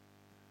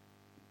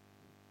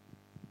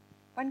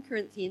1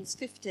 Corinthians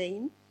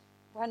 15,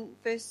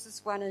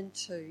 verses 1 and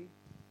 2.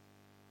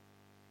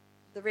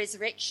 The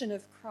resurrection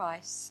of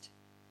Christ.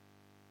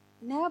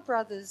 Now,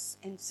 brothers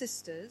and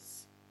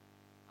sisters,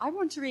 I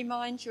want to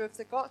remind you of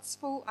the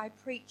gospel I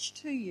preached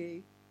to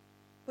you,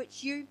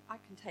 which you... I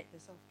can take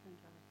this off, can't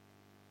I?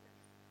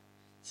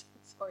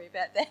 Sorry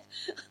about that.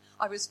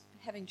 I was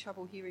having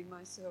trouble hearing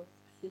myself.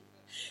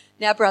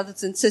 Now,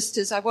 brothers and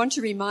sisters, I want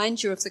to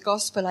remind you of the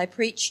gospel I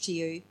preached to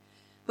you,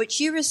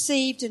 which you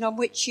received and on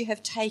which you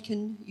have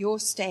taken your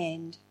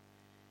stand.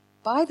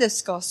 By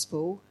this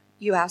gospel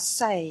you are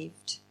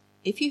saved,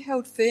 if you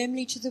held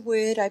firmly to the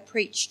word I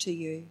preached to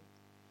you.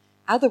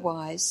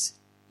 Otherwise,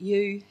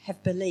 you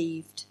have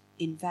believed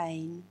in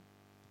vain.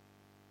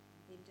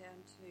 Then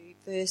down to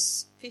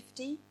verse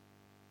 50.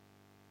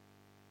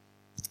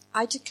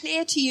 I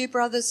declare to you,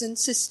 brothers and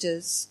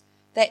sisters,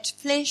 that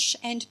flesh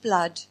and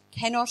blood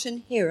cannot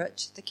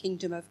inherit the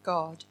kingdom of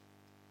God,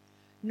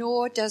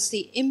 nor does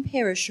the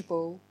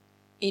perishable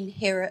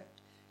inherit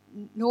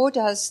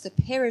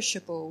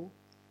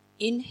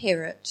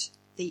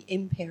the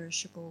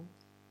imperishable.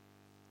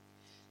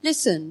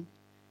 Listen,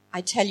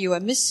 I tell you a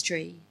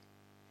mystery.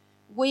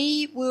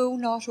 We will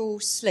not all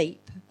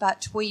sleep,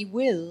 but we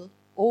will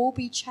all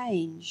be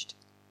changed.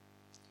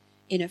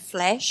 In a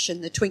flash,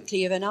 in the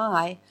twinkling of an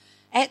eye,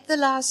 at the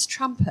last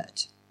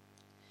trumpet.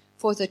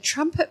 For the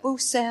trumpet will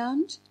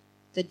sound,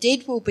 the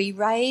dead will be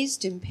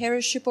raised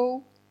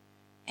imperishable,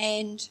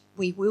 and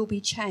we will be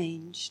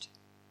changed.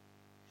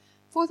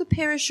 For the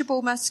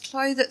perishable must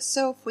clothe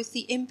itself with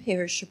the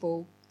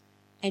imperishable,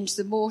 and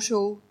the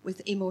mortal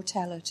with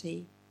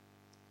immortality.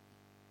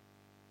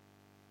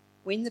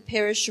 When the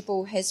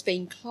perishable has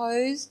been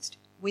clothed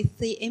with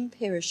the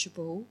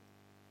imperishable,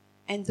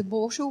 and the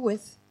mortal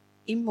with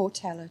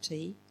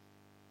immortality,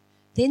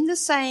 then the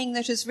saying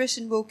that is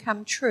written will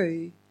come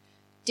true,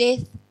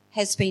 death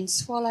has been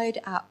swallowed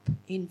up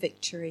in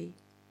victory.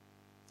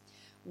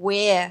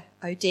 Where,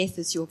 O death,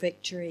 is your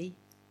victory?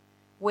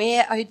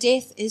 Where, O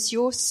death, is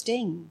your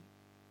sting?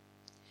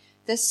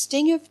 The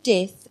sting of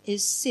death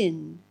is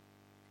sin,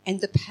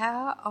 and the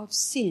power of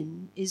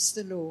sin is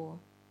the law.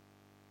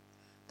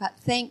 But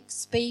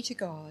thanks be to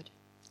God,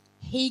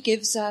 he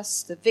gives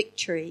us the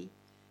victory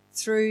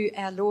through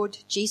our Lord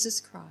Jesus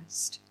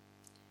Christ.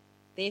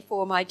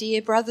 Therefore, my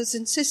dear brothers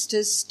and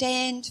sisters,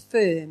 stand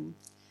firm.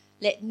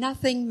 Let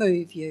nothing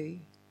move you.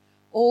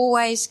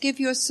 Always give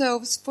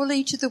yourselves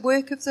fully to the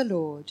work of the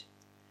Lord,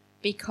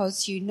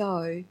 because you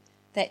know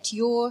that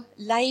your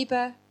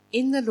labour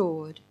in the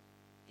Lord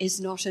is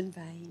not in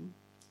vain.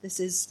 This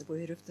is the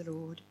word of the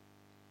Lord.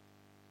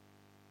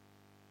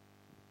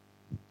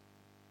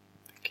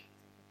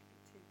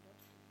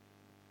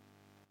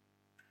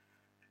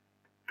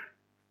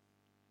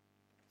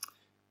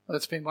 Well,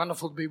 it's been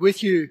wonderful to be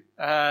with you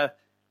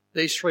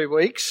these 3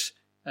 weeks,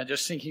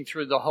 just thinking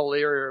through the whole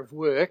area of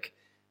work.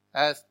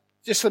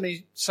 Just let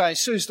me say,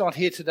 Sue's not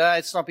here today.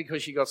 It's not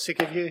because she got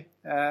sick of you.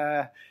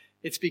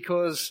 It's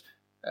because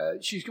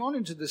she's gone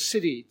into the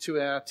city to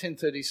our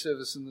 10:30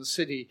 service in the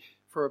city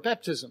for a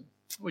baptism,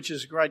 which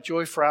is a great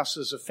joy for us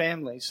as a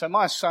family. So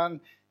my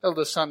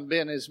eldest son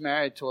Ben, is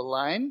married to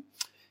Elaine.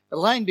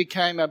 Elaine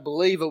became a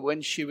believer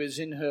when she was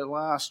in her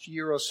last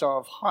year or so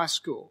of high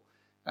school.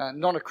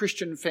 Not a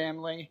Christian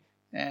family,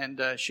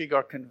 and she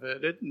got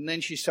converted. And then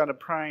she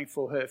started praying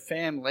for her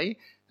family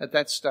at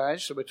that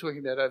stage. So we're talking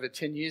about over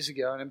 10 years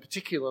ago, and in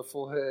particular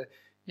for her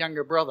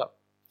younger brother.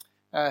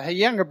 Her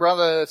younger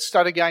brother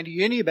started going to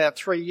uni about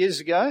 3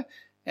 years ago,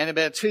 and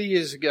about 2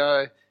 years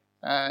ago,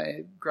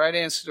 great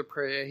answer to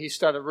prayer, he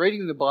started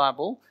reading the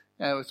Bible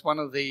with one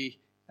of the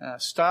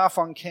staff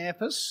on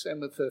campus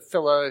and with a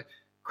fellow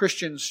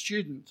Christian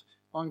student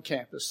on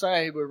campus.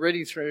 They were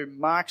reading through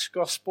Mark's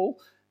Gospel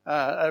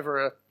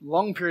over a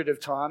long period of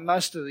time,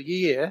 most of the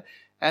year,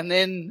 and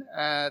then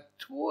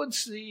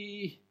towards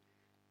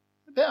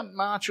about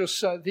March or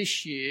so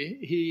this year,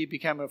 he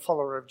became a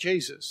follower of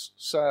Jesus.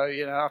 So,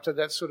 after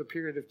that sort of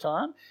period of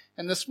time,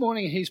 and this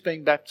morning he's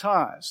being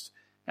baptised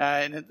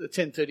in the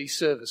 10:30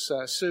 service.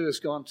 So Sue has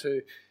gone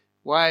to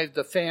wave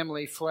the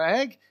family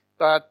flag,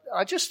 but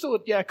I just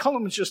thought,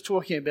 Colin was just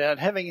talking about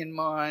having in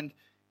mind,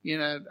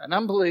 an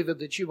unbeliever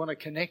that you want to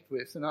connect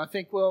with, and I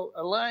think, well,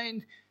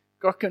 Elaine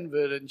got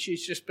converted, and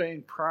she's just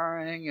been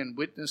praying and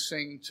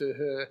witnessing to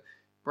her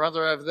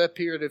brother over that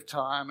period of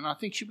time, and I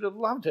think she would have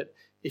loved it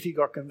if he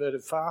got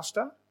converted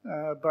faster,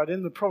 but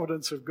in the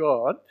providence of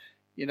God,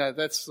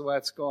 that's the way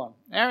it's gone.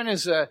 Aaron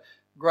is a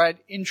great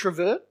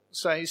introvert,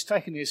 so he's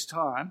taken his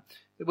time.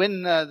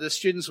 When the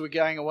students were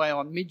going away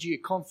on mid-year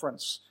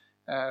conference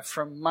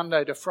from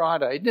Monday to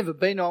Friday, he'd never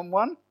been on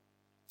one,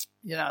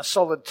 a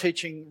solid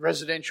teaching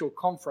residential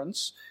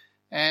conference,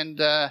 and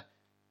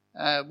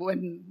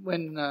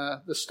when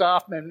the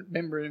staff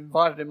member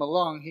invited him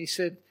along, he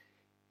said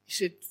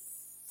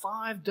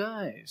 5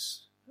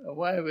 days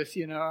away with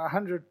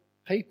 100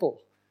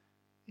 people.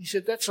 He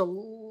said that's a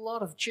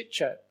lot of chit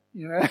chat,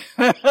 he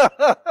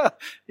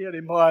had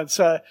in mind.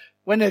 So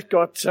when it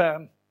got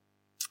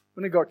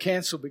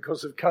cancelled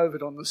because of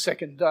COVID on the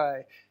second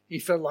day, he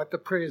felt like the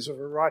prayers of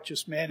a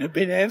righteous man had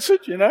been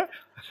answered,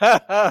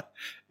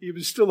 He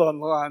was still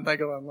online. They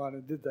got online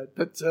and did that.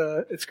 But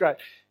it's great.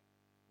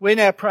 We're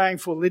now praying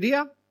for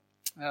Lydia,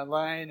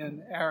 Lane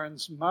and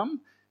Aaron's mum.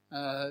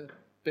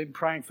 Been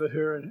praying for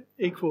her an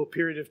equal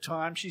period of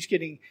time. She's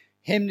getting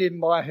hemmed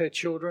in by her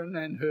children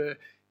and her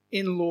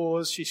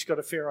in-laws. She's got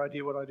a fair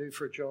idea what I do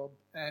for a job.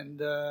 And,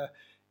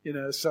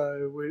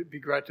 so it'd be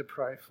great to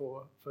pray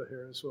for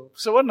her as well.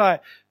 So why don't I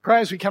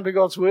pray as we come to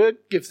God's word,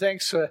 give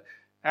thanks for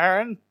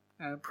Aaron,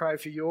 pray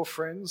for your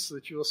friends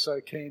that you're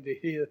so keen to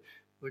hear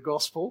the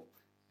gospel,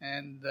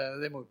 and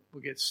then we'll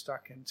get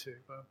stuck into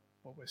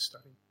what we're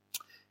studying.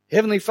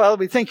 Heavenly Father,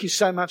 we thank you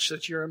so much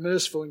that you're a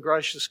merciful and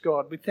gracious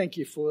God. We thank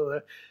you for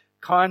the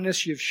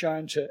kindness you've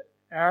shown to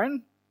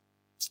Aaron,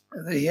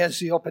 and that he has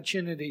the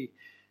opportunity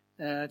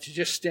to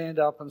just stand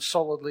up and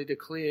solidly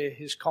declare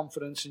his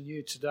confidence in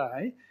you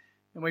today.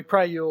 And we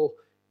pray you'll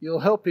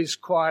help his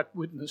quiet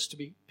witness to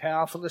be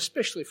powerful,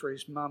 especially for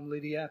his mum,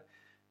 Lydia.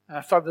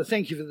 Father,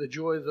 thank you for the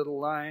joy that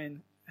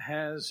Elaine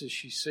has as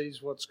she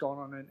sees what's gone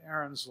on in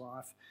Aaron's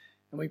life.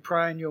 And we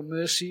pray in your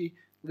mercy,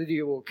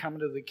 Lydia will come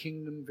into the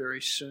kingdom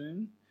very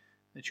soon,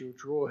 that you'll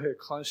draw her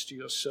close to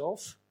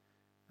yourself.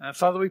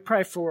 Father, we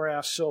pray for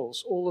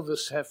ourselves. All of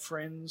us have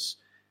friends,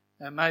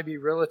 maybe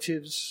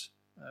relatives,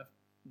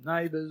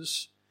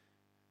 neighbours,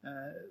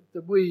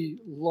 that we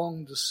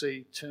long to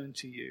see turn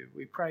to you.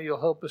 We pray you'll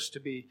help us to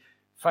be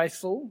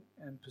faithful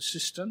and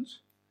persistent,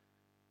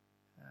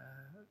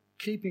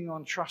 keeping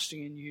on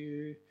trusting in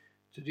you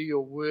to do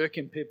your work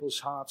in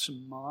people's hearts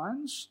and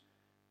minds.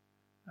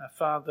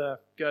 Father,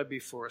 go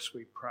before us,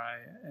 we pray,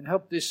 and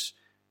help this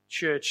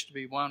church to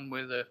be one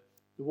where the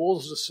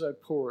walls are so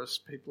porous,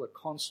 people are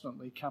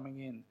constantly coming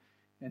in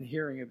and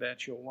hearing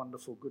about your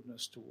wonderful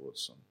goodness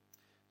towards them.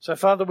 So,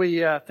 Father,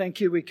 we thank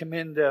you. We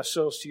commend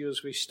ourselves to you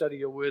as we study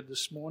your word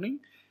this morning.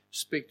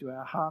 Speak to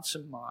our hearts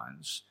and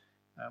minds.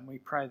 And we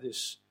pray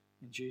this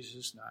in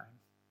Jesus' name.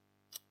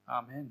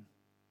 Amen.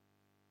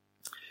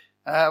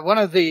 One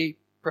of the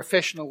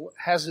professional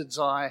hazards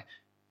I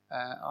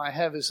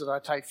have is that I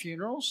take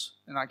funerals,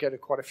 and I go to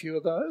quite a few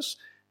of those.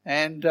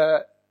 And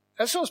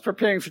as I was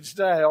preparing for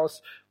today, I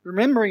was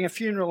remembering a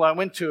funeral I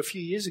went to a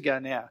few years ago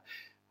now.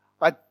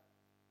 I'd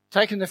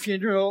taken the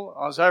funeral,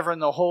 I was over in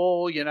the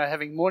hall,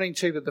 having morning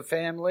tea with the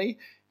family,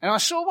 and I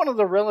saw one of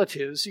the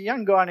relatives, a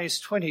young guy in his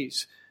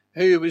 20s,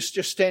 who was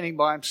just standing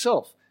by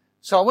himself.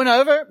 So I went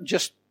over,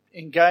 just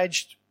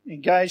engaged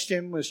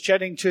him, was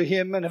chatting to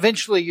him, and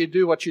eventually you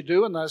do what you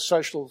do in those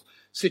social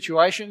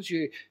situations.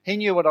 He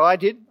knew what I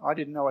did. I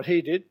didn't know what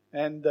he did,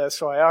 and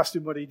so I asked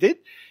him what he did.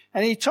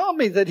 And he told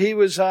me that he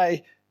was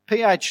a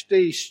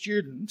PhD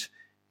student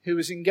who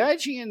was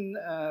engaging in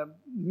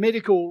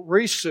medical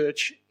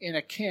research in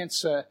a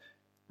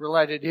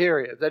cancer-related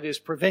area. That is,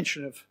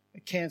 prevention of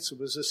cancer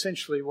was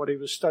essentially what he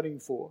was studying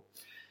for.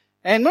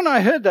 And when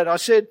I heard that, I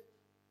said,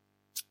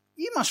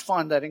 you must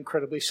find that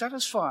incredibly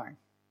satisfying.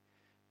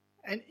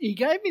 And he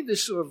gave me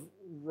this sort of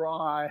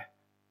wry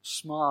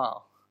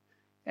smile.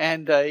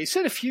 And he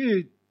said a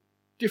few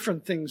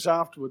different things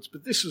afterwards,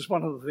 but this was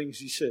one of the things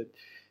he said.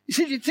 He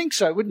said, you'd think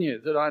so, wouldn't you,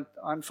 that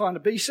I'm fine to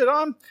be? He said,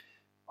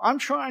 I'm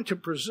trying to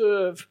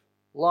preserve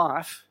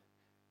life,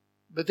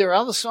 but there are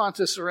other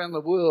scientists around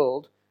the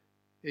world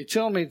who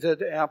tell me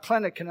that our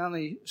planet can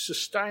only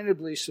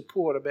sustainably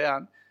support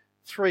about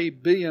 3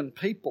 billion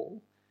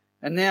people,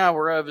 and now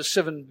we're over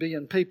 7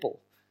 billion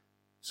people.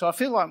 So I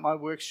feel like my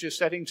work's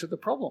just adding to the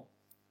problem.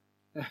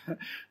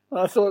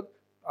 I thought,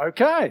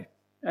 okay.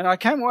 And I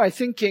came away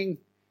thinking,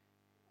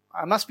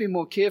 I must be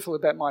more careful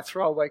about my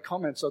throwaway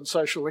comments on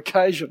social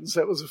occasions.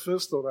 That was the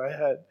first thought I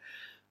had.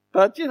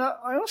 But,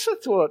 I also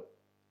thought,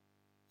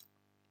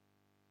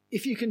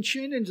 if you can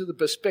tune into the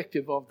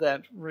perspective of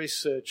that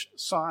research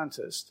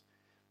scientist,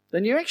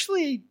 then you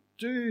actually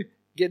do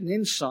get an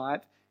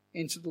insight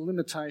into the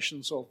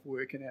limitations of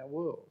work in our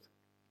world.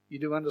 You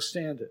do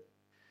understand it.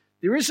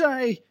 There is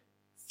a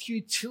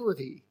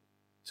futility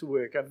to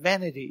work, a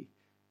vanity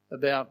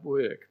about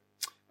work.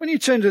 When you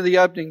turn to the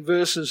opening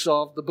verses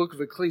of the book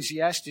of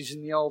Ecclesiastes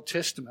in the Old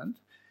Testament,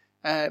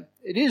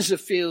 it is a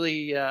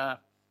fairly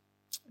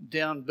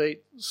downbeat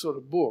sort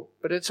of book,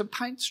 but it's a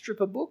paint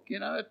stripper book.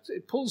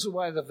 It pulls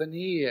away the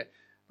veneer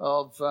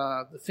of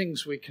the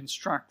things we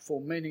construct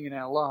for meaning in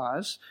our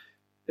lives.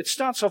 It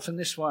starts off in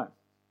this way.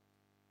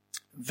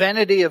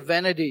 Vanity of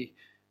vanity,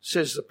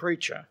 says the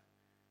preacher.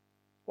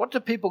 What do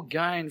people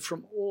gain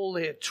from all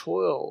their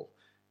toil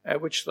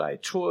at which they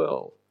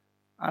toil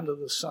under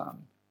the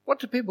sun? What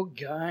do people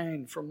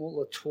gain from all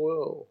the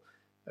toil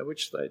at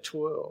which they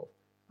toil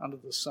under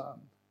the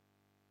sun?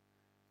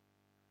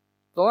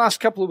 The last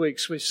couple of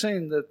weeks we've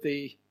seen that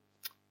the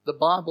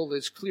Bible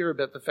is clear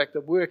about the fact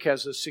that work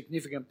has a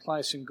significant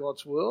place in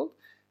God's world.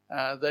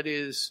 That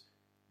is,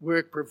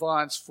 work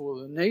provides for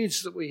the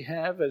needs that we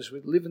have as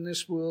we live in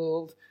this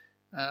world.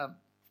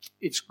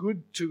 It's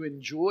good to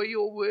enjoy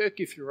your work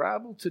if you're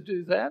able to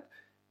do that.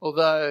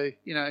 Although,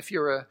 if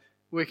you're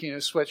working in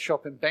a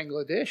sweatshop in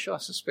Bangladesh, I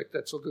suspect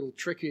that's a little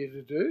trickier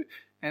to do.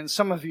 And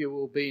some of you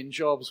will be in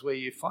jobs where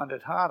you find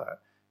it harder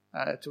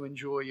to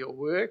enjoy your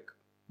work,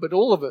 but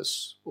all of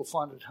us will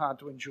find it hard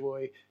to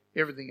enjoy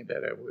everything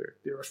about our work.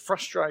 There are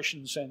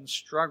frustrations and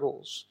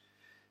struggles.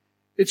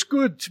 It's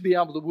good to be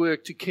able to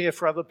work to care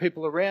for other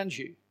people around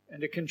you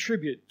and to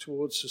contribute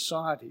towards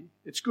society.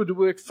 It's good to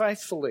work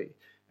faithfully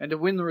and to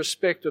win the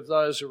respect of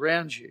those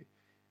around you.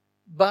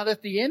 But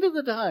at the end of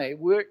the day,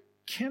 work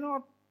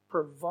cannot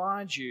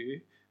provide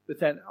you with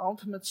that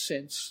ultimate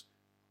sense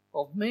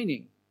of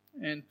meaning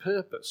and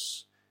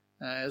purpose.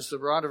 As the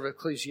writer of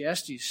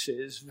Ecclesiastes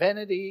says,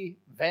 vanity,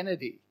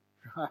 vanity.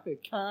 Right?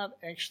 It can't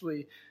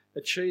actually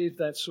achieve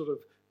that sort of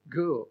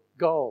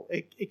goal.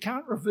 It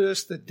can't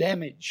reverse the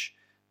damage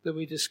that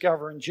we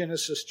discover in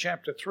Genesis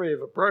chapter 3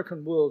 of a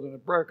broken world and a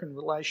broken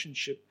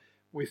relationship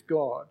with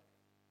God.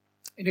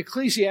 In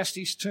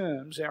Ecclesiastes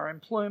terms, our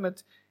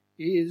employment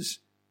is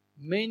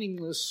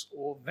meaningless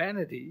or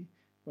vanity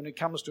when it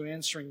comes to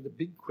answering the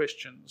big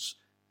questions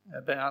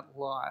about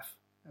life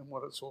and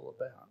what it's all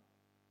about.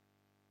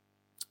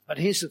 But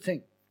here's the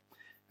thing.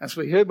 As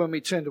we heard when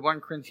we turned to 1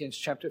 Corinthians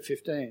chapter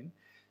 15,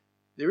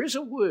 there is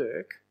a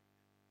work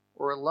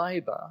or a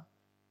labour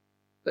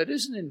that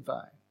isn't in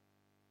vain.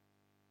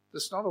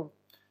 That's not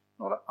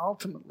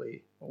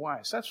ultimately a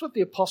waste. That's what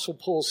the Apostle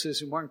Paul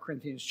says in 1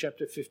 Corinthians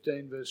chapter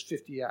 15, verse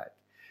 58.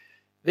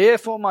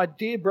 Therefore, my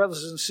dear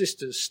brothers and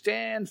sisters,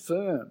 stand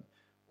firm.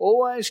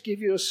 Always give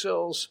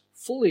yourselves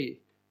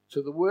fully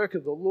to the work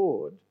of the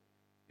Lord,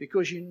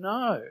 because you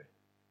know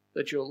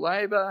that your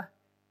labour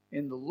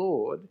in the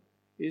Lord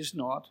is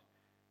not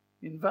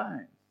in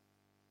vain.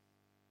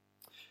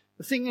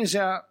 The thing is,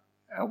 our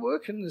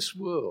work in this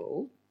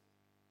world,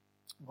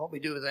 what we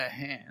do with our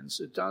hands,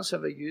 it does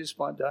have a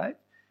use-by date.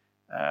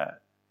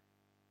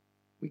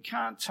 We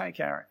can't take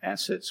our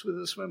assets with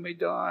us when we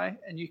die,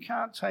 and you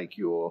can't take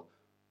your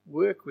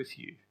work with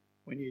you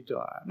when you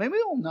die. I mean,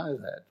 we all know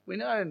that. We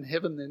know in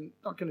heaven there's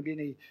not going to be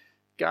any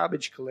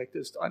garbage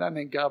collectors. I don't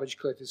mean garbage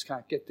collectors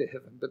can't get to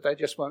heaven, but they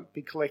just won't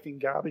be collecting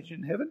garbage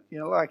in heaven. You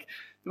know, like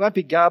there won't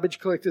be garbage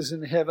collectors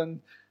in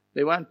heaven.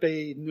 There won't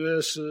be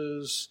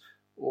nurses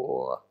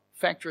or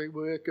factory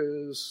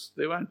workers.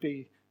 There won't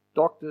be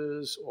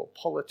doctors or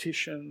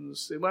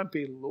politicians. There won't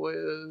be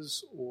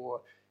lawyers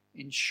or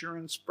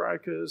insurance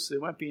brokers.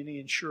 There won't be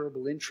any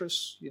insurable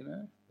interests, you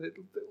know.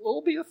 It'll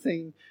all be a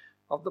thing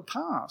of the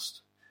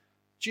past.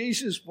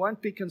 Jesus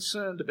won't be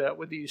concerned about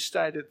whether you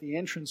stayed at the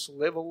entrance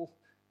level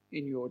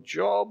in your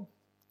job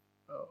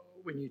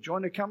when you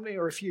joined a company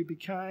or if you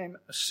became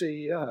a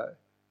CEO.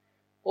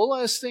 All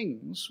those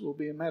things will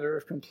be a matter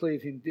of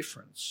complete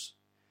indifference.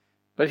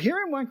 But here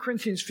in 1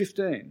 Corinthians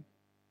 15,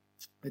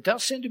 it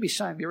does seem to be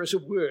saying there is a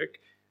work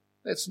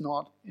that's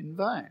not in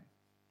vain.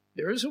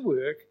 There is a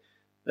work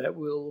that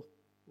will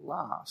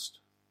last.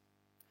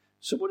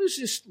 So what is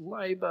this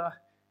labour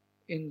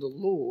in the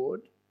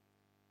Lord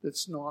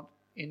that's not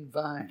in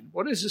vain?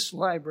 What is this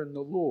labour in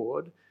the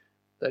Lord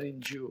that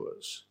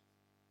endures?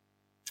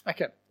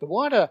 Okay, the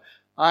wider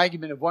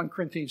argument of 1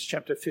 Corinthians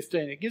chapter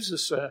 15, it gives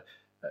us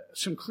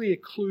some clear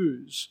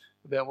clues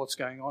about what's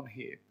going on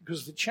here,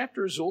 because the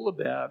chapter is all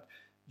about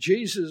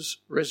Jesus'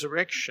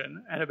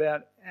 resurrection and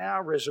about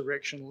our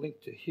resurrection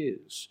linked to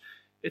his.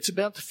 It's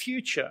about the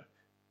future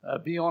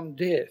beyond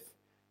death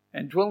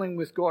and dwelling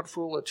with God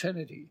for all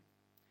eternity.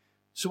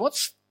 So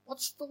what's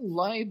the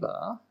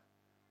labour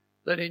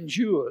that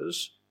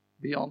endures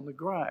beyond the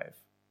grave?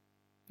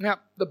 Now,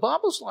 the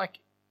Bible's like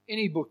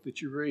any book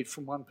that you read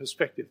from one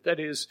perspective. That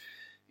is,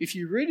 if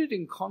you read it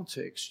in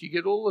context, you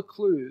get all the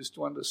clues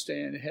to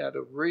understand how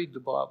to read the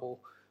Bible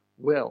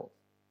well.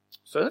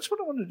 So that's what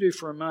I want to do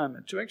for a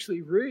moment, to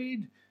actually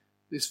read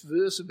this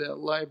verse about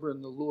labour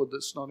in the Lord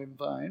that's not in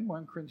vain,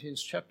 1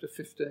 Corinthians chapter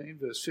 15,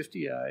 verse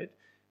 58,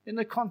 in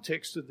the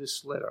context of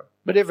this letter,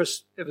 but ever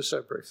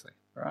so briefly.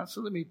 All right,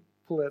 so let me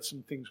pull out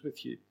some things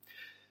with you.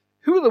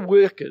 Who are the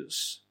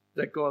workers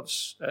that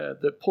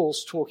that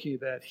Paul's talking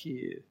about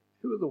here?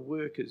 Who are the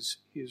workers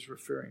he is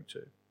referring to?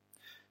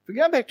 If we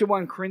go back to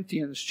 1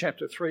 Corinthians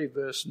chapter 3,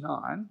 verse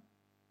 9,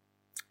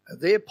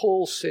 there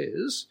Paul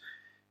says,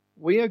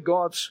 we are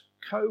God's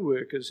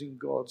co-workers in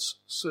God's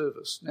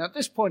service. Now at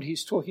this point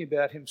he's talking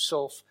about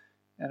himself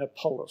and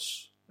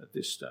Apollos at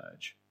this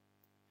stage.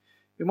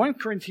 In 1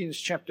 Corinthians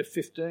chapter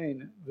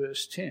 15,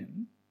 verse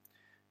 10,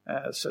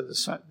 so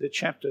the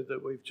chapter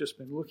that we've just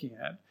been looking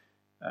at,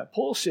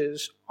 Paul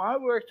says, I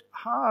worked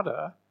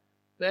harder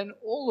than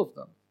all of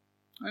them.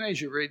 And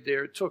as you read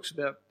there, it talks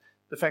about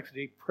the fact that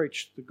he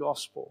preached the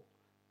gospel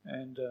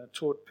and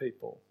taught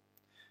people.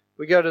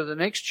 We go to the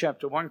next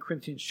chapter, 1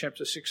 Corinthians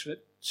chapter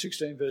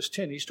 16, verse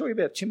 10. He's talking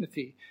about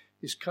Timothy,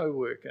 his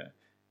co-worker.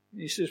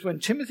 He says, when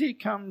Timothy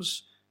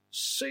comes,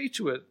 see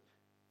to it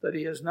that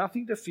he has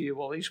nothing to fear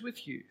while he's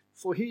with you,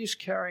 for he is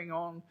carrying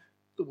on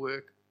the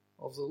work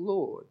of the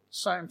Lord.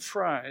 Same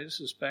phrase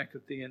as back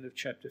at the end of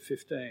chapter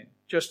 15,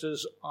 just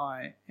as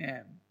I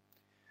am.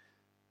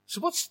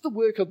 So what's the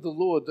work of the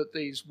Lord that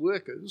these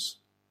workers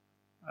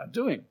are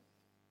doing?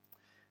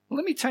 Well,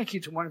 let me take you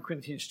to 1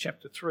 Corinthians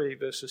chapter 3,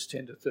 verses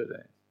 10 to 13.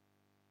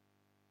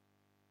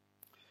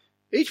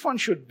 Each one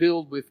should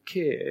build with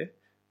care,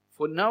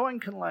 For no one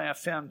can lay a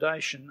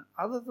foundation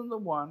other than the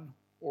one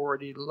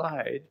already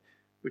laid,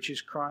 which is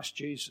Christ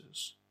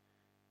Jesus.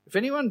 If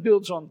anyone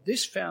builds on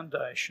this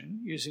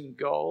foundation using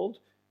gold,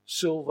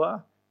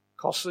 silver,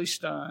 costly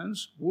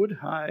stones, wood,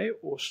 hay,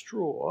 or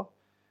straw,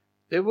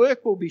 their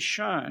work will be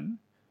shown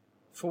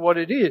for what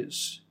it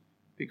is,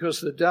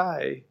 because the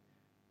day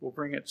will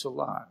bring it to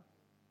light.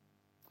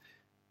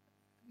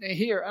 Now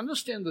here,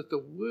 understand that the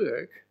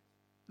work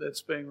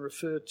that's being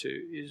referred to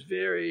is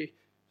very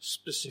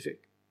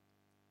specific.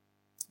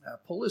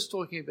 Paul is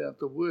talking about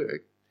the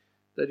work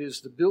that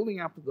is the building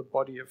up of the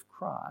body of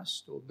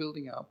Christ, or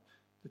building up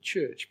the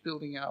church,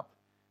 building up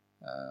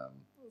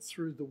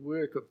through the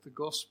work of the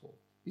gospel.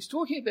 He's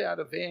talking about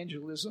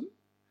evangelism,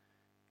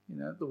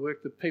 the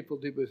work that people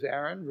did with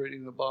Aaron,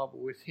 reading the Bible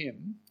with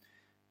him,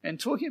 and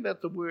talking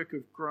about the work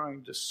of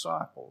growing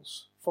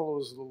disciples,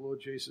 followers of the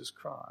Lord Jesus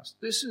Christ.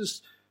 This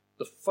is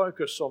the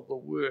focus of the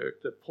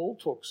work that Paul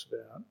talks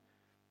about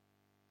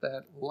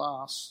that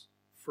lasts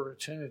for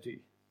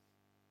eternity.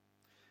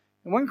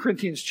 In 1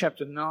 Corinthians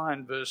chapter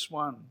 9, verse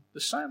 1, the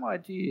same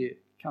idea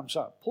comes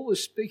up. Paul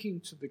is speaking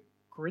to the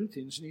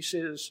Corinthians and he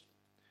says,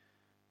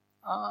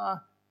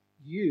 Are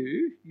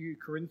you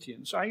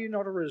Corinthians, are you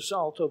not a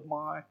result of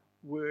my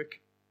work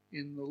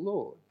in the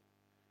Lord?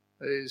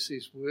 There's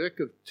his work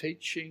of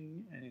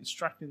teaching and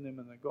instructing them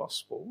in the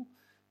gospel,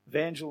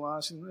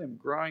 evangelizing them,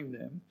 growing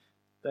them.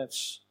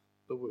 That's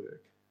the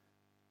work.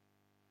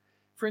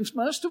 Friends,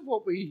 most of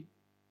what we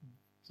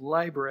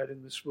labour at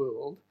in this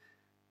world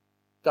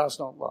does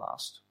not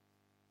last.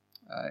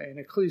 In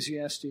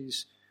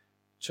Ecclesiastes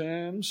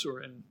terms,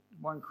 or in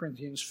 1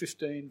 Corinthians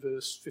 15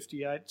 verse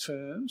 58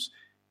 terms,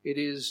 it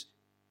is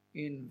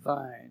in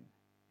vain.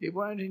 It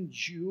won't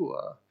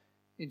endure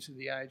into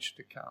the age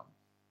to come.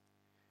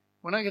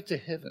 When I get to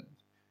heaven,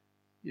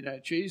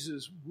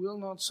 Jesus will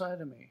not say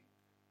to me,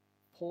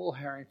 Paul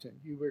Harrington,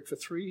 you worked for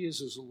 3 years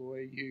as a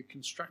lawyer, you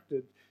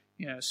constructed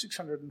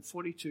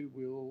 642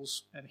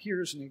 wills, and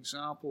here is an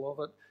example of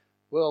it.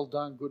 Well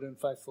done, good and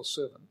faithful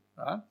servant.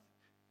 Right?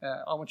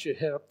 I want you to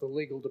head up the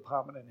legal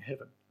department in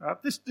heaven. Right?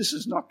 This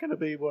is not going to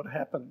be what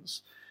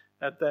happens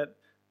at that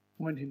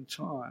point in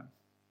time.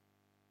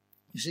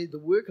 You see, the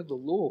work of the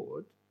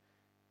Lord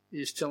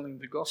is telling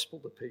the gospel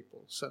to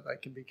people so they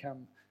can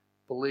become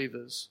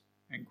believers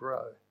and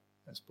grow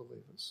as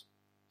believers.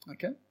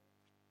 Okay?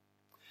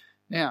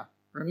 Now,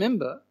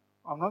 remember,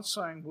 I'm not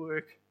saying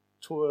work,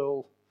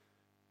 toil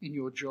in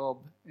your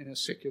job in a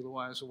secular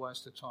way is a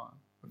waste of time.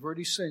 We've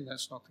already seen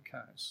that's not the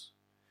case.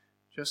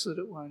 Just that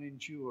it won't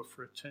endure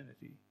for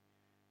eternity.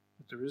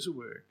 But there is a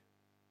work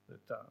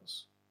that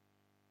does.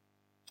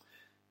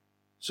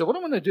 So what I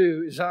want to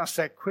do is ask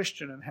that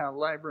question of how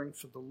labouring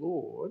for the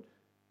Lord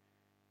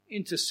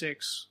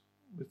intersects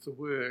with the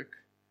work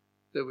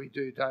that we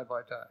do day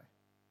by day.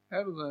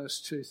 How do those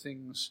two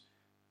things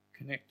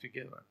connect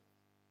together?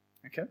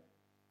 Okay?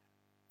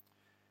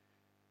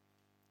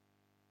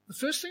 The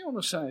first thing I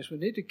want to say is we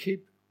need to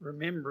keep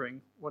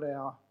remembering what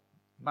our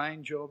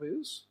main job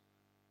is,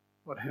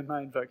 what our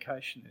main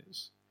vocation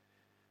is.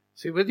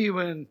 See, whether you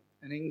earn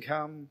an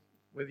income,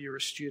 whether you're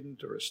a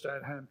student or a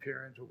stay-at-home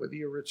parent, or whether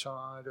you're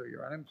retired or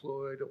you're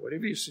unemployed or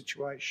whatever your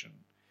situation,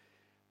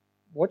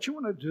 what you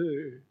want to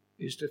do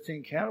is to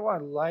think, how do I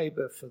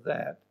labour for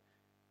that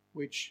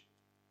which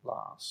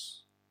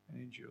lasts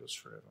and endures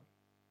forever?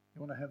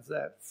 You want to have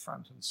that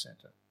front and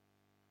centre.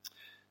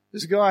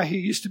 There's a guy who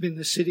used to be in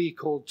the city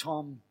called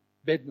Tom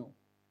Bednall.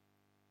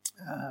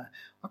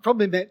 I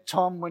probably met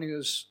Tom when he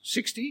was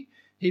 60.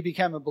 He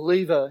became a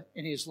believer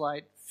in his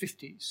late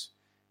 50s.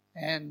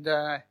 And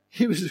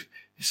he was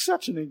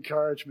such an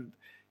encouragement.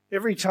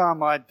 Every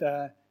time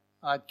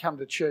I'd come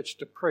to church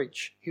to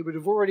preach, he would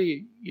have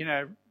already,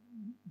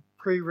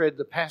 pre-read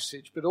the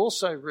passage, but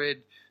also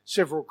read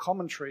several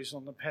commentaries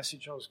on the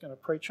passage I was going to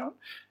preach on.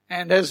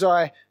 And as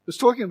I was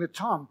talking with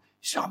Tom,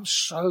 he said, I'm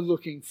so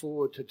looking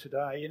forward to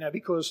today,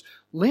 because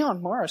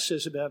Leon Morris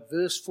says about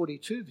verse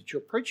 42 that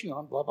you're preaching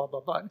on, blah, blah, blah,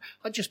 blah.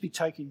 I'd just be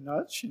taking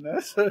notes,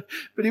 So,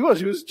 but he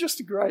was just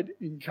a great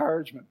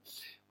encouragement.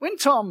 When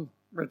Tom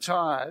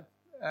retired,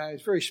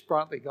 he's a very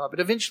sprightly guy, but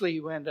eventually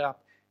he wound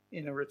up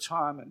in a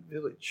retirement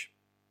village.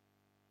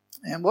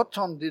 And what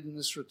Tom did in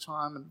this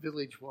retirement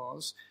village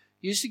was,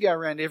 he used to go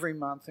around every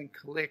month and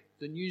collect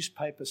the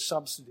newspaper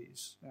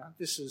subsidies. Now,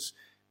 this is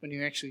when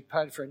you actually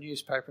paid for a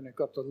newspaper and it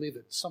got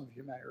delivered. Some of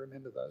you may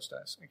remember those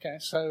days. Okay,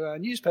 so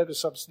newspaper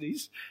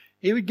subsidies.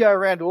 He would go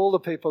around to all the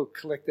people who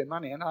collect their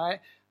money. And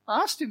I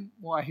asked him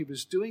why he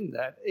was doing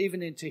that,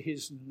 even into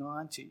his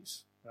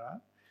 90s, right?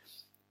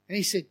 And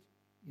he said,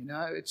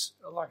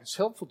 it's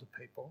helpful to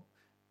people.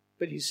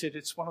 But he said,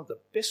 it's one of the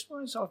best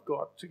ways I've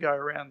got to go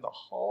around the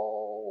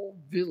whole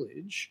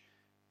village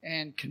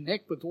and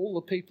connect with all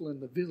the people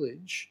in the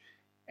village.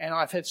 And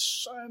I've had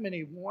so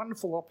many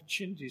wonderful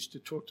opportunities to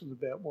talk to them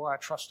about why I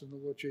trust in the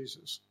Lord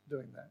Jesus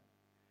doing that.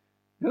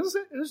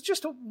 It was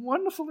just a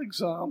wonderful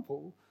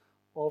example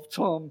of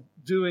Tom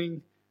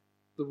doing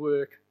the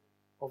work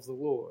of the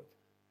Lord,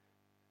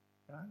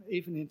 right?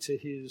 Even into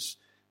his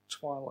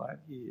twilight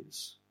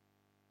years.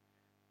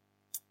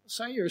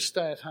 Say you're a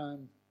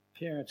stay-at-home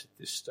parent at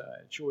this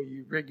stage, or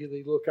you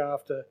regularly look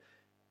after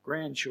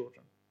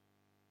grandchildren.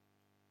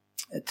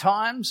 At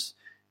times,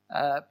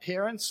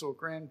 parents or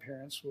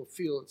grandparents will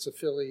feel it's a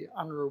fairly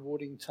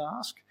unrewarding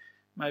task,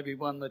 maybe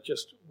one that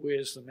just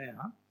wears them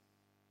out.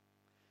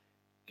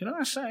 Can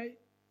I say,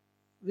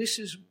 this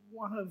is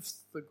one of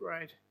the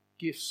great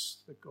gifts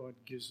that God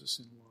gives us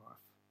in life,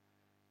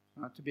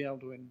 right? To be able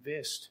to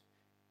invest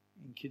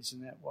in kids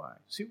in that way.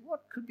 See,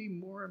 what could be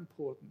more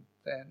important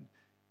than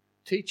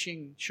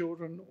teaching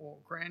children or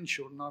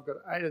grandchildren? I've got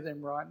 8 of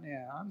them right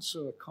now, and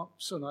so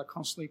I'm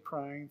constantly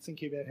praying,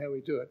 thinking about how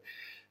we do it.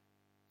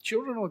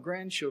 Children or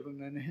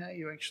grandchildren, and how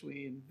you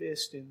actually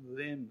invest in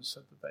them so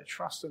that they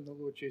trust in the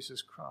Lord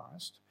Jesus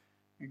Christ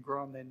and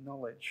grow in their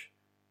knowledge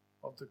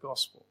of the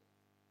gospel.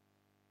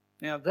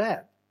 Now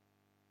there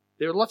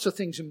are lots of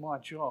things in my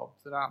job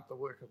that aren't the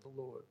work of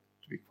the Lord,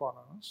 to be quite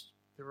honest.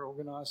 They're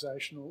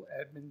organisational,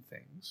 admin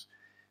things.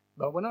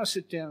 But when I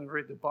sit down and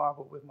read the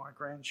Bible with my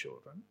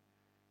grandchildren,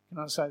 can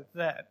I say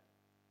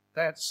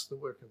that's the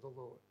work of the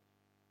Lord,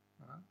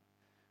 right?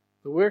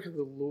 The work of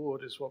the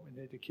Lord is what we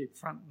need to keep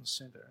front and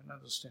centre and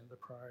understand the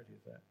priority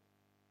of that.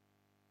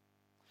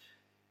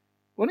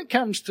 When it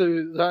comes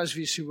to those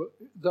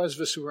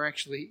of us who are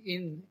actually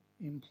in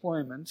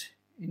employment,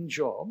 in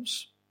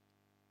jobs,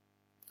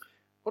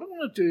 what I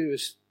want to do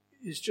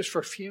is just for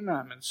a few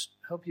moments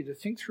help you to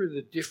think through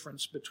the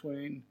difference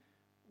between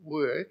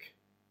work,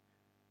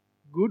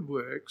 good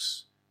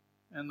works,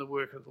 and the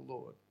work of the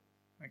Lord.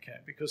 Okay,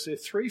 because there are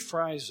 3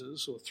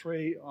 phrases or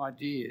 3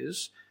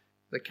 ideas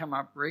that come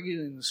up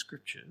regularly in the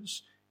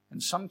scriptures,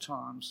 and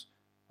sometimes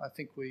I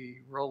think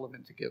we roll them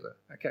in together.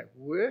 Okay,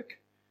 work,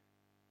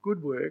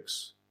 good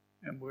works,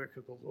 and work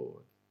of the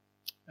Lord.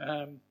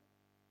 I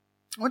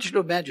want you to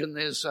imagine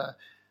there's a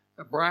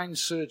brain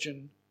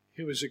surgeon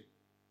who is a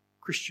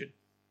Christian,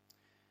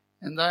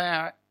 and they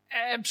are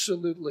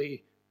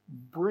absolutely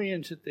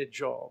brilliant at their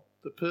job.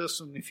 The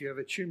person, if you have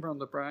a tumour on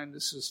the brain,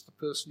 this is the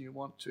person you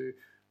want to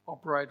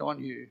operate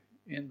on you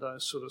in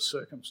those sort of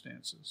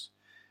circumstances.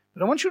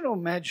 But I want you to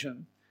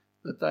imagine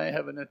that they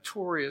have a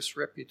notorious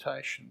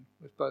reputation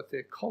with both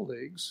their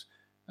colleagues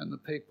and the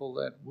people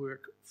that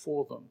work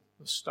for them,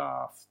 the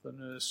staff, the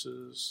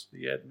nurses,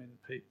 the admin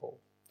people.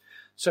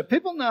 So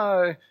people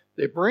know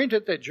they're brilliant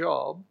at their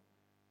job,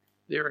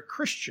 they're a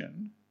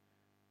Christian,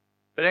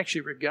 but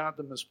actually regard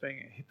them as being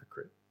a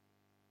hypocrite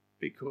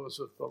because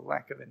of the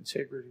lack of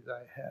integrity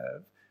they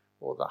have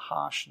or the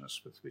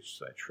harshness with which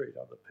they treat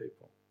other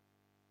people.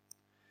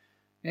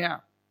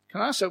 Now,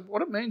 can I say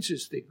what it means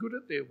is they're good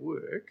at their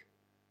work,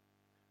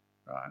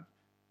 right,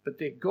 but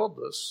they're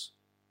godless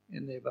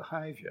in their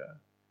behaviour,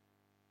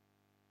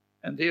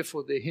 and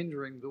therefore they're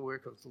hindering the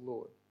work of the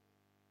Lord.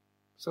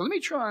 So let me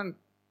try and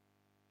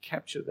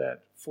capture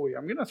that for you.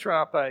 I'm going to throw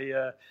up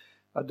a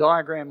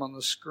diagram on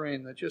the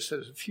screen that just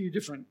has a few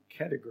different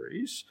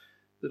categories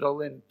that I'll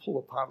then pull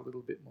apart a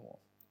little bit more.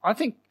 I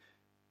think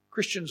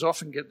Christians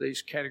often get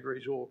these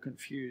categories all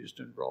confused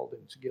and rolled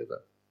in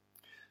together.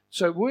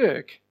 So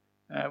work,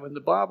 when the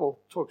Bible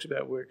talks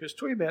about work, it's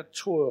talking about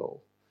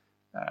toil,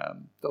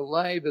 the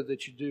labour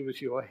that you do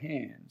with your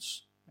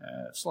hands.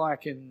 It's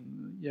like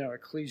in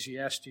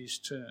Ecclesiastes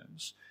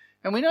terms.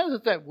 And we know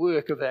that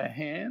work of our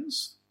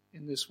hands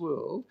in this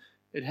world,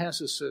 it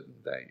has a certain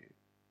value.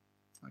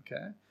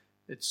 Okay?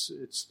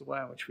 It's the way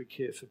in which we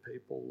care for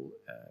people,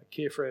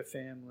 care for our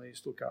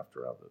families, look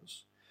after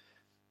others.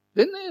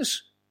 Then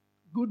there's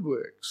good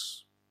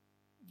works.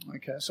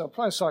 Okay, so a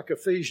place like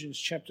Ephesians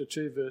chapter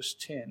 2, verse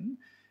 10,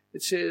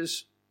 it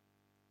says,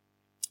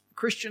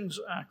 Christians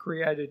are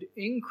created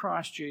in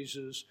Christ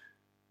Jesus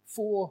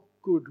for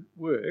good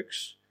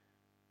works,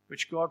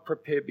 which God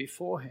prepared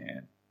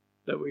beforehand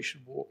that we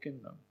should walk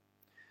in them.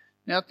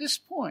 Now at this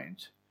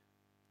point,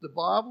 the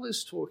Bible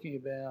is talking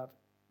about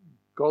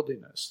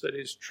godliness, that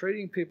is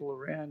treating people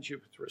around you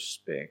with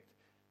respect,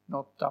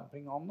 not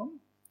dumping on them,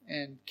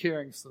 and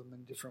caring for them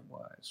in different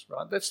ways,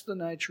 right? That's the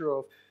nature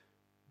of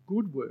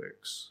good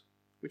works,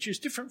 which is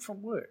different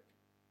from work.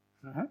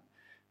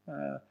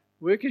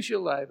 Work is your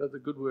labour, the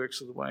good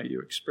works are the way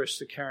you express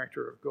the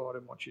character of God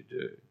in what you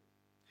do.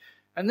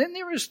 And then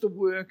there is the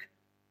work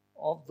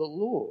of the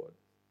Lord.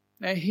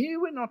 Now here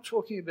we're not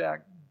talking about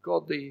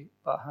godly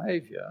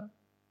behaviour,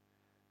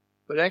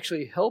 but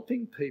actually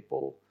helping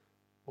people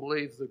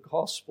believe the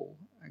gospel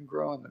and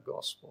grow in the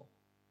gospel.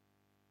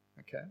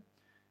 Okay?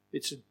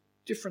 It's a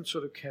different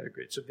sort of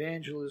category. It's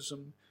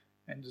evangelism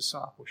and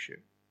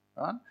discipleship.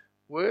 Right?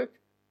 Work,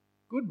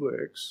 good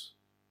works,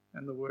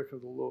 and the work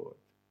of the Lord.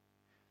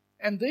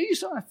 And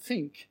these, I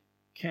think,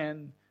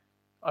 can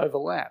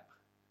overlap.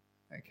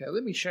 Okay,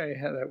 let me show you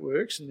how that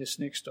works in this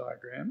next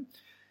diagram.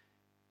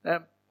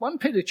 1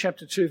 Peter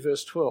chapter 2,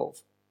 verse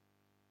 12.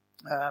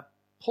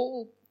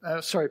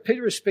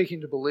 Peter is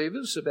speaking to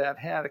believers about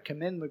how to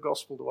commend the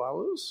gospel to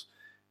others,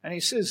 and he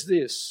says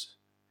this: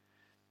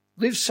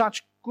 live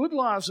such good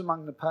lives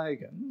among the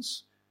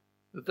pagans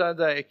that though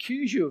they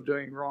accuse you of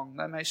doing wrong,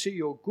 they may see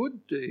your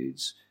good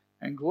deeds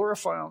and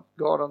glorify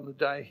God on the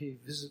day he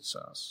visits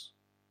us.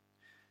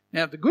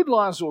 Now, the good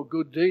lives or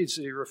good deeds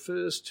that he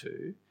refers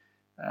to,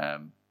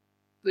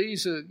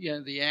 these are,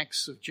 the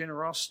acts of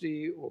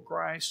generosity or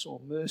grace or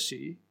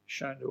mercy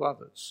shown to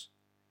others.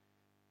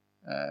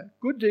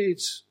 Good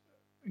deeds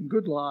and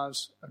good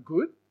lives are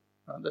good.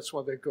 That's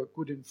why they've got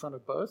good in front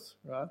of both,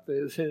 right?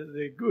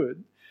 They're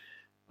good,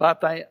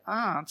 but they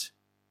aren't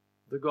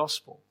the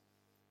gospel.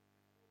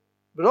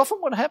 But often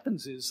what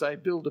happens is they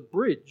build a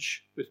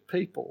bridge with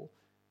people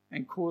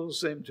and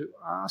cause them to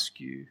ask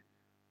you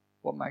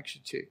what makes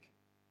you tick.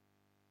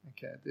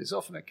 Okay, there's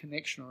often a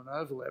connection or an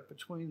overlap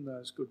between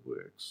those good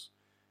works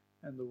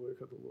and the work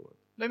of the Lord.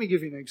 Let me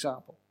give you an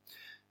example.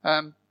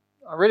 I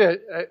read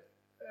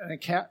an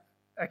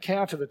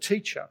account of a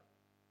teacher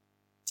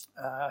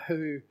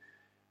who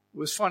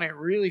was finding it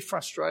really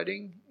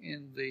frustrating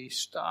in the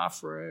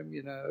staff room,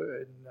 in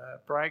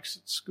breaks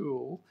at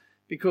school,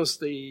 because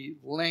the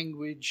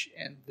language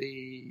and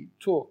the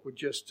talk would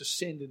just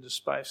descend into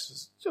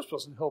spaces. It just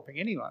wasn't helping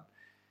anyone.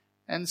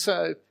 And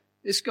so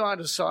this guy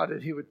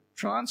decided he would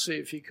try and see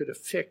if he could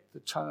affect the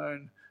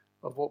tone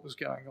of what was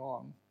going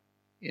on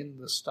in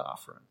the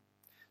staff room.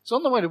 So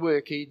on the way to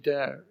work, he'd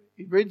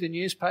read the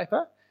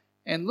newspaper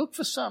and look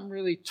for some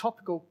really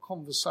topical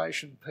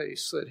conversation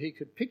piece that he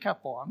could pick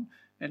up on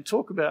and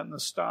talk about in the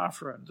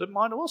staff room that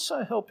might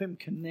also help him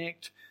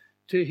connect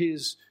to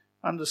his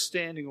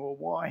understanding or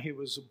why he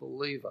was a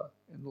believer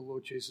in the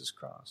Lord Jesus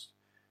Christ.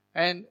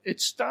 And it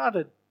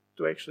started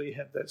to actually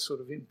have that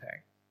sort of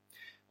impact.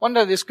 One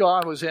day this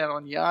guy was out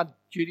on yard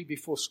duty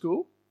before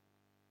school.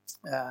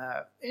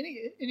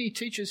 Any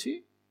teachers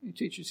here? Any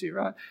teachers here,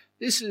 right?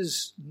 This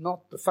is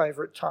not the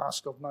favourite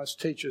task of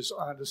most teachers,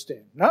 I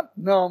understand. No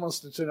one wants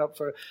to turn up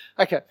for it.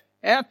 Okay,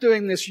 out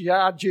doing this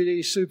yard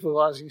duty,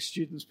 supervising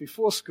students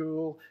before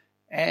school,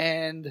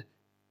 and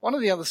one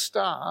of the other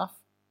staff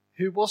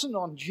who wasn't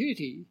on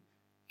duty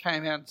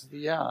came out to the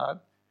yard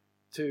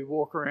to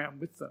walk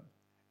around with them.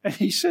 And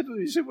he said,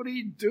 "What are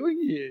you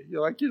doing here?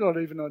 You're not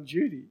even on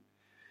duty."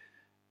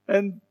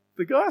 And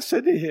the guy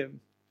said to him,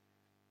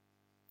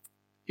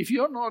 "If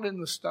you're not in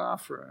the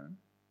staff room,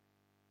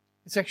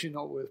 it's actually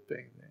not worth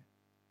being there."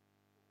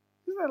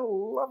 Isn't that a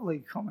lovely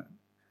comment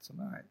to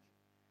make?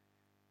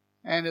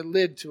 And it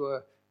led to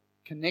a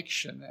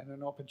connection and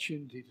an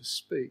opportunity to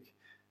speak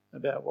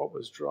about what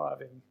was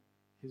driving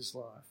his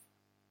life.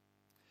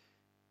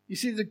 You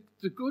see,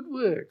 the good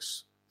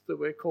works that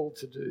we're called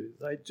to do,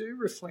 they do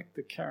reflect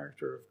the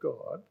character of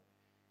God,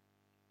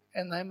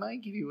 and they may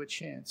give you a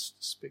chance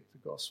to speak the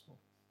gospel.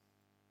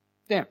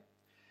 Now,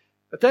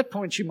 at that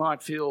point you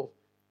might feel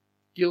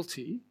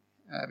guilty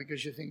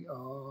because you think,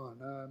 "Oh,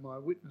 no, my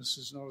witness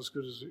is not as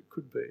good as it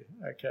could be."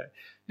 Okay.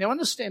 Now,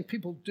 understand,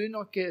 people do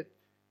not get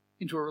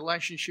into a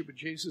relationship with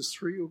Jesus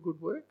through your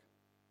good work.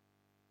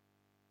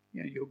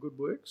 Your good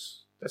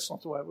works. That's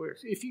not the way it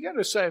works. If you go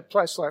to, say, a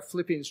place like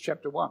Philippians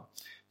chapter 1,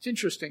 it's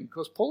interesting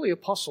because Paul the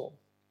Apostle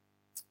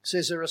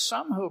says there are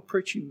some who are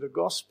preaching the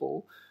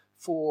gospel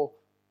for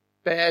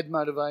bad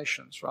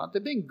motivations, right?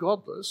 They're being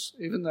godless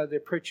even though they're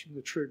preaching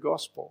the true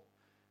gospel.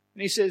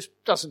 And he says,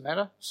 doesn't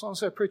matter, as long as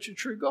they preach a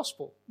true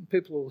gospel. And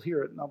people will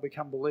hear it and they'll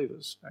become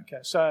believers.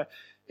 Okay, so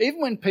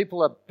even when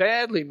people are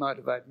badly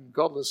motivated and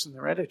godless in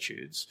their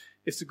attitudes,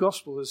 if the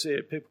gospel is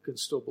there, people can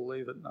still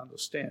believe it and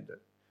understand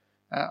it.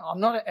 I'm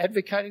not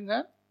advocating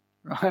that,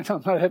 right?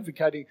 I'm not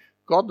advocating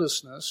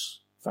godlessness,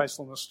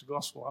 faithfulness to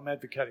gospel. I'm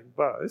advocating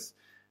both.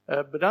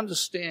 But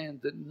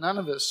understand that none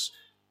of us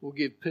will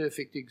give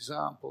perfect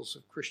examples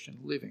of Christian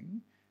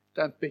living.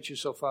 Don't beat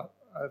yourself up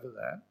over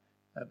that,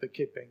 but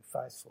keep being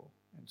faithful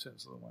in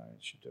terms of the way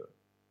that you do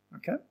it.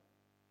 Okay?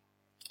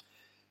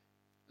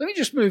 Let me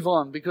just move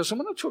on because I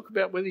want to talk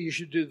about whether you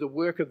should do the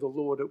work of the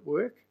Lord at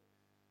work.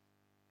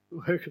 The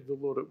work of the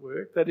Lord at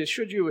work. That is,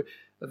 should you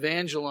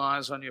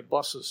evangelise on your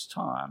boss's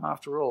time?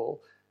 After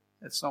all,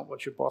 that's not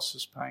what your boss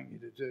is paying you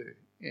to do.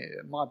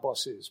 Yeah, my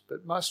boss is,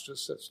 but most of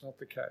us, that's not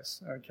the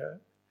case. Okay?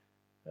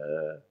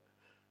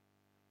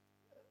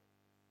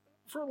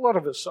 For a lot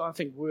of us, I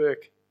think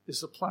work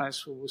is the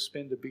place where we'll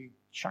spend a big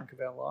chunk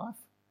of our life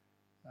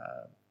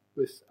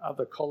with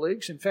other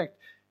colleagues. In fact,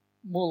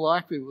 more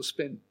likely we'll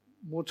spend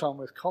more time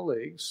with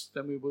colleagues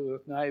than we will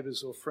with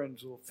neighbours or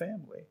friends or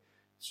family.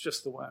 It's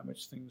just the way in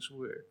which things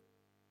work.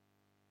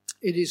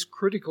 It is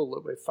critical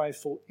that we're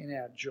faithful in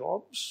our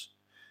jobs.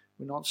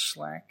 We're not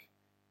slack.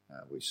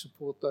 We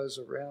support those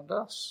around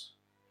us.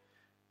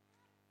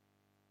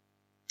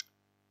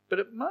 But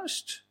at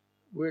most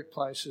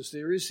workplaces,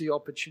 there is the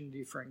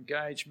opportunity for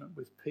engagement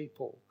with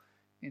people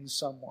in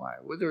some way,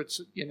 whether it's,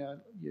 you're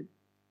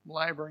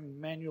labouring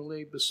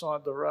manually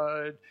beside the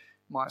road.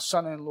 My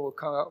son-in-law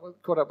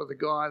caught up with a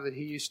guy that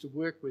he used to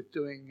work with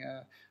doing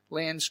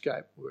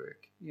landscape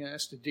work. He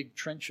has to dig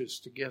trenches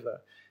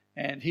together.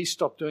 And he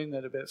stopped doing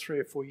that about 3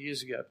 or 4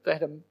 years ago. They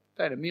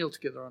had a meal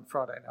together on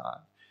Friday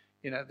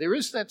night. There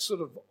is that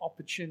sort of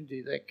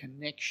opportunity, that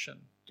connection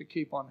to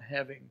keep on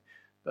having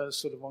those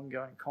sort of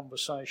ongoing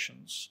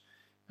conversations.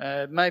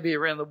 Maybe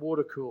around the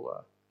water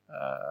cooler.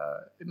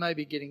 It may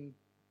be getting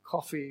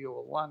coffee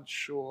or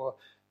lunch or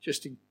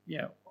just,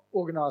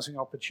 organising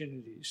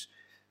opportunities.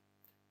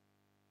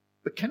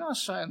 But can I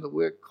say in the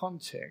work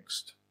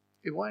context,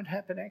 it won't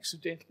happen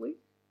accidentally?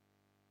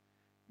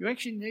 You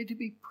actually need to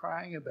be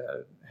praying about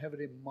it, have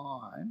it in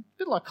mind. A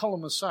bit like Colin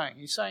was saying.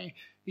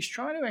 He's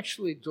trying to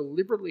actually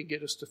deliberately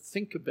get us to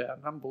think about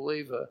an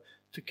unbeliever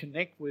to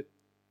connect with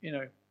in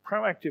a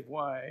proactive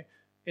way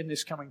in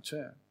this coming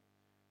term.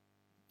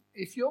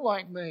 If you're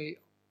like me,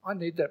 I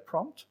need that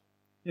prompt,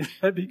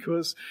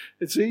 because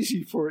it's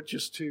easy for it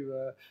just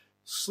to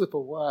slip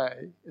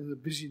away in the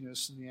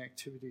busyness and the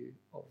activity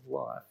of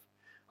life.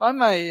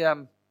 I'm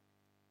a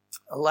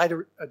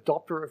later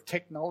adopter of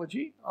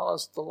technology. I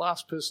was the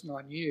last person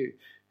I knew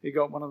who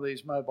got one of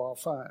these mobile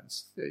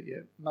phones.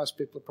 Yeah, most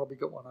people have probably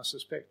got one, I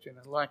suspect.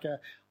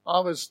 I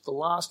was the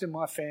last in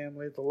my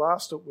family, the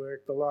last at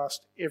work, the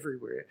last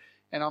everywhere,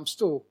 and I'm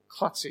still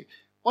klutzy.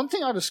 One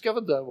thing I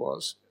discovered, though,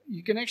 was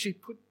you can actually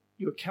put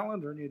your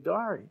calendar and your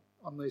diary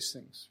on these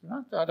things,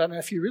 right? I don't know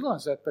if you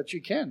realise that, but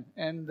you can.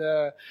 And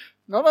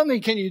not only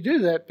can you do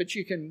that, but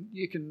you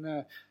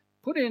can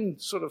put in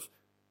sort of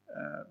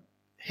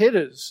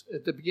headers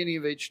at the beginning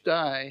of each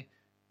day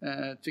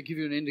to give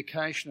you an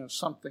indication of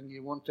something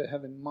you want to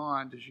have in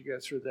mind as you go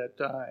through that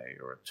day,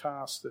 or a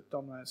task that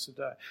dominates the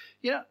day.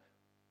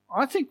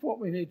 I think what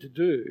we need to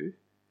do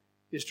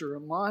is to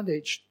remind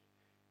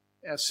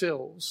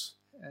ourselves,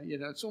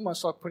 it's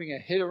almost like putting a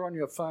header on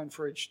your phone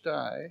for each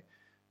day.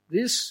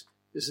 This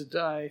is a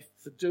day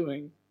for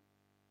doing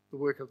the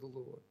work of the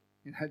Lord,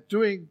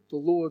 doing the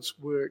Lord's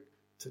work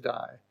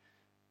today.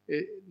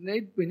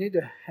 We need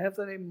to have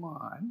that in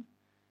mind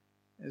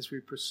as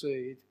we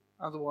proceed.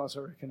 Otherwise,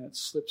 I reckon it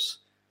slips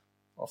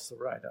off the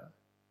radar.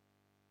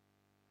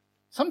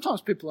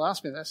 Sometimes people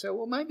ask me, they say,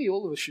 well, maybe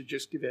all of us should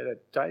just give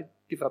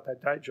up our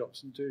day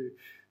jobs and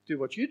do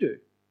what you do,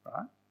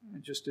 right?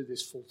 And just do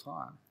this full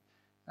time.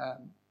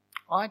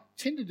 I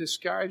tend to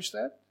discourage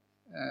that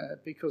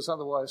because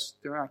otherwise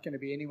there aren't going to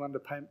be anyone to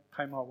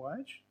pay my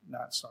wage. No,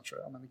 it's not true.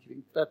 I'm only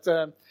kidding. But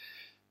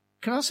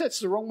can I say it's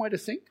the wrong way to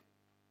think?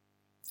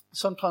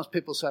 Sometimes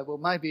people say, well,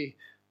 maybe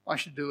I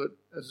should do it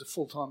as a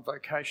full-time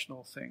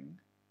vocational thing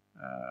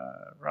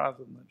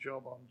rather than the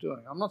job I'm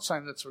doing. I'm not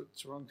saying it's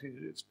the wrong thing to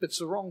do, but it's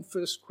the wrong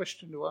first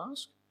question to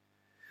ask.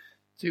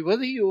 See,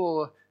 whether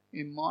you're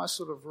in my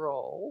sort of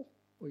role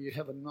or you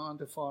have a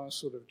 9-to-5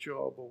 sort of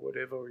job or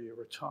whatever, or you're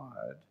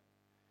retired,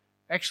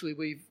 actually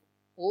we've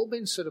all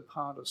been set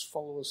apart as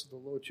followers of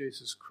the Lord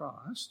Jesus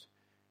Christ,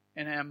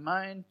 and our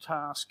main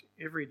task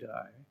every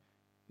day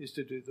is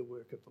to do the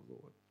work of the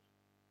Lord.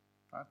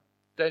 Right?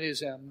 That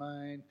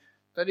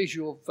is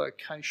your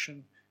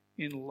vocation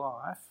in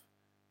life,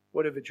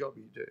 whatever job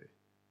you do.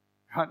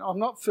 Right? I'm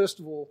not, first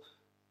of all,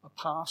 a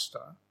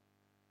pastor.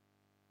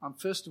 I'm,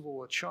 first of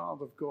all, a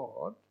child of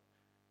God,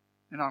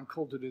 and I'm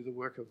called to do the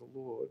work of the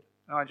Lord.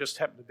 And I just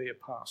happen to be a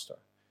pastor,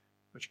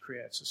 which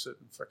creates a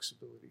certain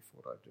flexibility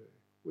for what I do.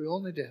 We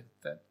all need to have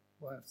that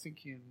way of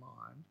thinking in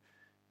mind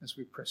as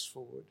we press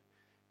forward.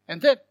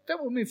 And that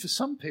will mean for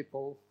some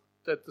people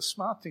that the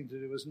smart thing to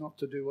do is not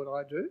to do what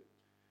I do.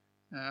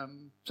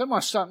 So my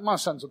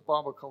son's at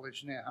Bible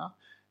college now,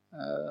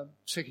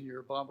 second year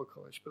of Bible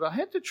college, but I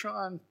had to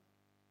try and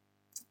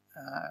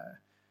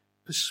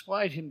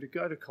persuade him to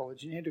go to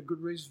college, and he had a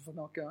good reason for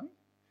not going.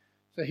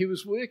 So he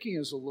was working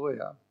as a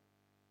lawyer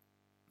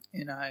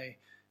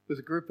with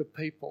a group of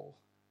people,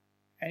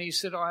 and he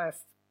said, I have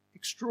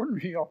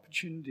extraordinary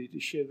opportunity to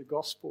share the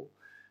gospel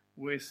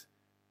with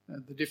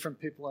the different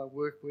people I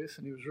work with,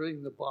 and he was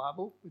reading the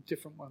Bible with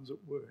different ones at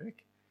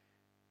work.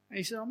 And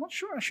he said, I'm not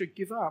sure I should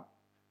give up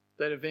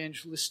that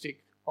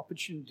evangelistic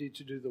opportunity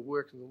to do the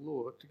work of the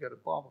Lord to go to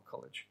Bible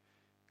college.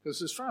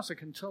 Because as far as I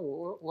can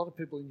tell, a lot of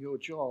people in your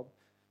job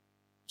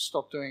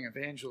stop doing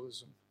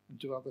evangelism and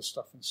do other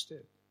stuff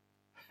instead.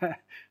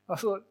 I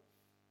thought,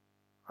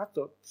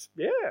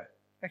 yeah,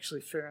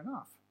 actually fair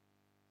enough.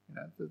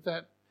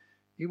 That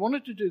he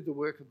wanted to do the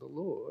work of the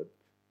Lord,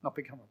 not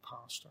become a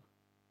pastor.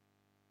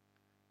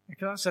 And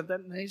can I say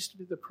that needs to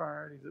be the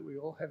priority that we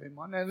all have in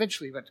mind? Now,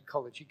 eventually he went to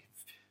college. He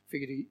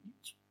figured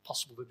it's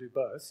possible to do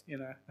both,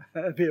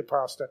 be a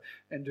pastor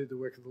and do the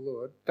work of the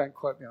Lord. Don't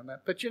quote me on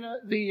that. But,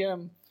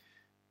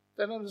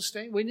 that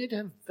understanding, we need to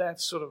have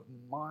that sort of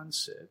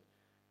mindset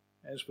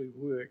as we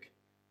work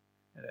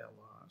at our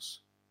lives.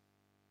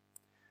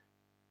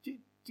 Do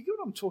you get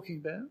what I'm talking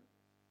about?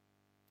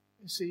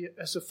 You see,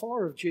 as a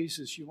follower of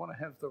Jesus, you want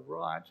to have the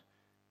right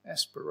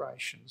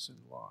aspirations in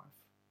life,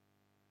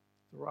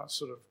 the right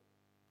sort of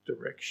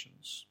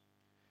directions.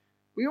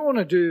 We all want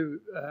to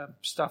do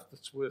stuff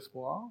that's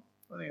worthwhile.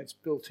 I think it's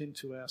built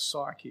into our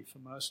psyche for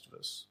most of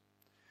us.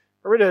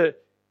 I read a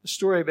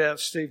story about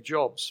Steve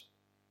Jobs,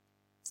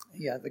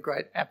 the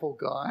great Apple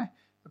guy.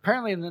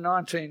 Apparently in the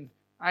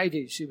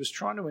 1980s, he was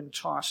trying to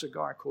entice a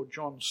guy called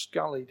John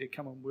Scully to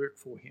come and work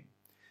for him.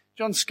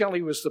 John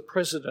Scully was the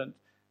president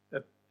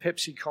of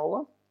Pepsi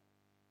Cola,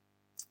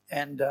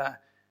 and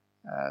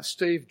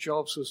Steve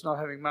Jobs was not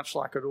having much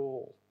luck at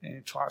all in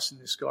enticing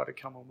this guy to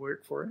come and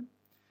work for him.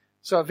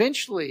 So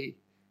eventually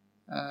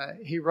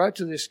he wrote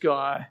to this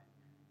guy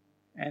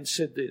and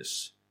said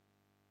this: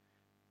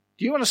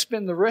 do you want to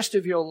spend the rest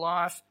of your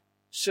life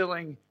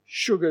selling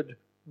sugared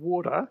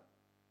water,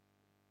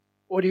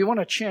 or do you want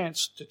a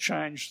chance to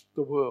change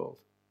the world?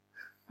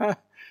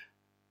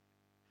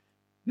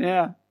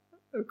 Now,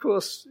 of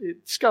course,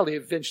 Scully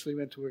eventually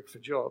went to work for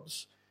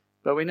Jobs,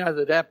 but we know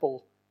that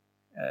Apple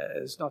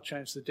has not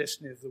changed the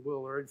destiny of the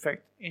world, or in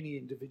fact any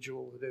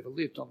individual that ever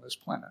lived on this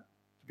planet,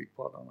 to be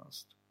quite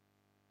honest.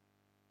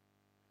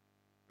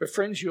 But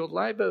friends, your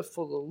labour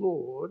for the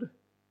Lord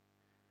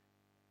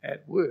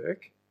at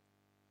work,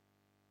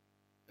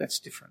 that's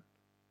different.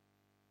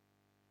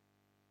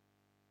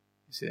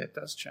 You see, that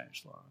does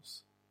change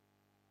lives.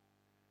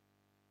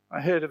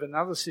 I heard of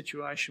another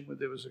situation where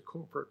there was a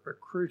corporate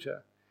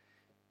recruiter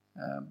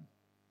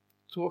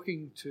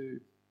talking to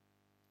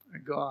a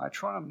guy,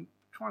 trying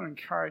to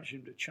encourage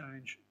him to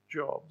change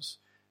jobs.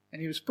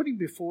 And he was putting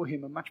before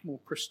him a much more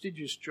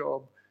prestigious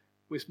job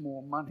with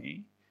more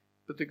money,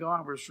 but the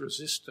guy was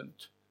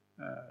resistant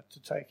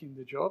to taking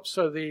the job.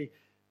 So the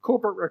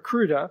corporate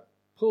recruiter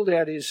pulled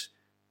out his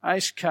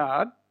ACE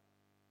card,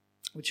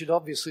 which had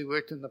obviously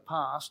worked in the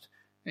past,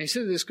 and he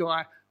said to this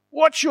guy,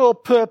 "What's your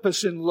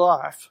purpose in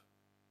life?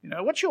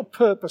 What's your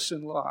purpose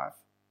in life?"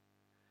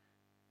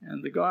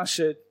 And the guy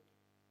said,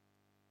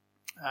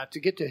 "To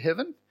get to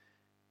heaven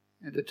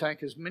and to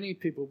take as many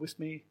people with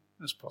me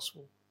as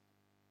possible."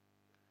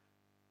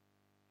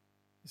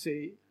 You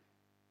see,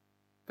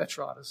 that's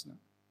right, isn't it?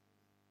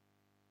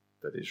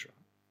 That is right.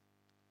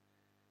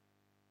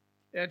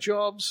 Our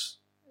jobs,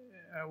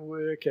 our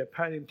work, our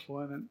paid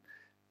employment,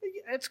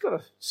 it's got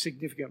a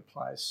significant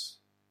place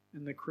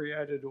in the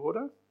created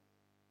order,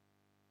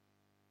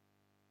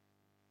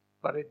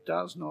 but it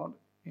does not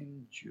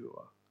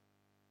endure.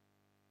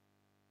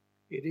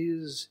 It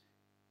is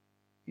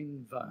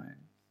in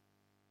vain.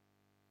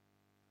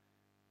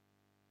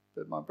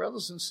 But my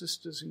brothers and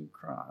sisters in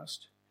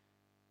Christ,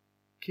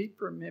 keep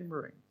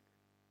remembering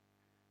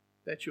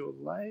that your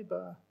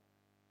labour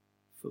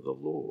for the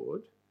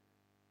Lord,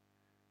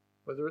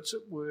 whether it's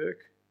at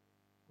work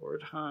or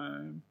at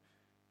home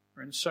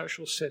or in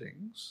social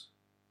settings,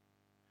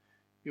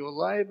 your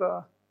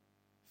labour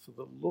for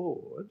the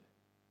Lord,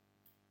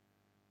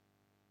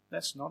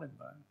 that's not in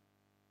vain.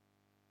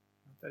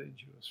 That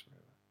endures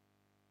forever.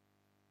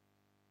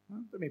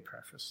 Well, let me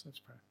pray for us. Let's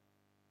pray.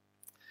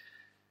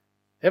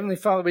 Heavenly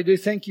Father, we do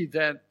thank you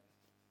that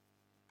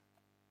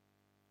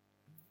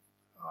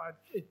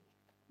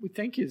we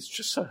thank you. It's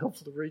just so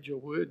helpful to read your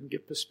word and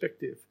get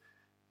perspective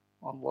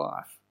on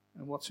life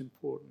and what's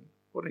important,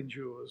 what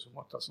endures and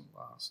what doesn't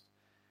last.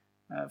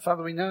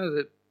 Father, we know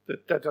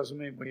that doesn't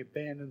mean we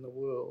abandon the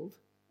world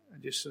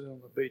and just sit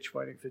on the beach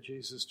waiting for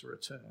Jesus to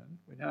return.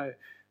 We know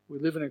we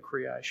live in a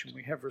creation,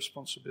 we have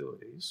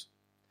responsibilities.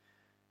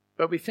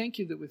 But we thank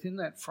you that within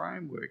that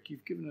framework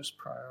you've given us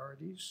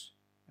priorities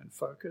and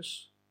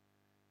focus.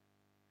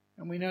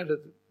 And we know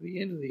that at the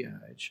end of the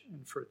age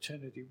and for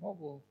eternity, what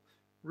will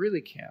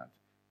really count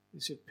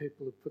is if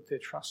people have put their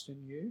trust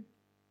in you.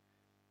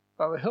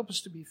 Father, help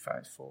us to be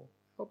faithful.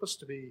 Help us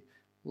to be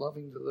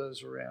loving to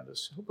those around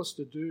us. Help us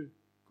to do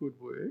good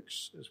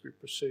works as we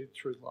proceed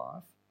through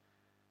life.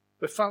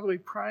 But Father, we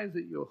pray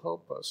that you'll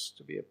help us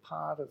to be a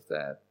part of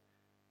that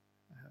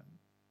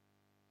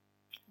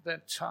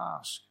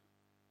task,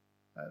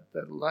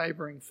 that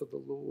labouring for the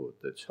Lord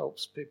that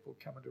helps people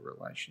come into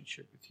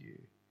relationship with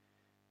you.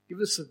 Give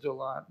us the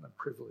delight and the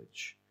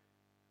privilege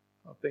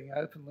of being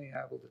openly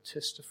able to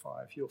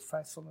testify of your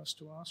faithfulness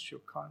to us,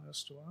 your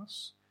kindness to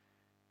us,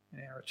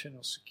 and our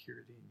eternal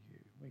security in you.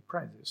 We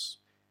pray this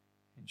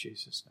in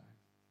Jesus' name.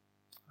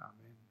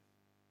 Amen.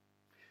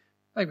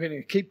 I'm going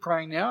to keep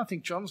praying now. I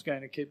think John's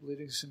going to keep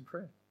leading us in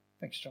prayer.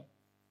 Thanks, John.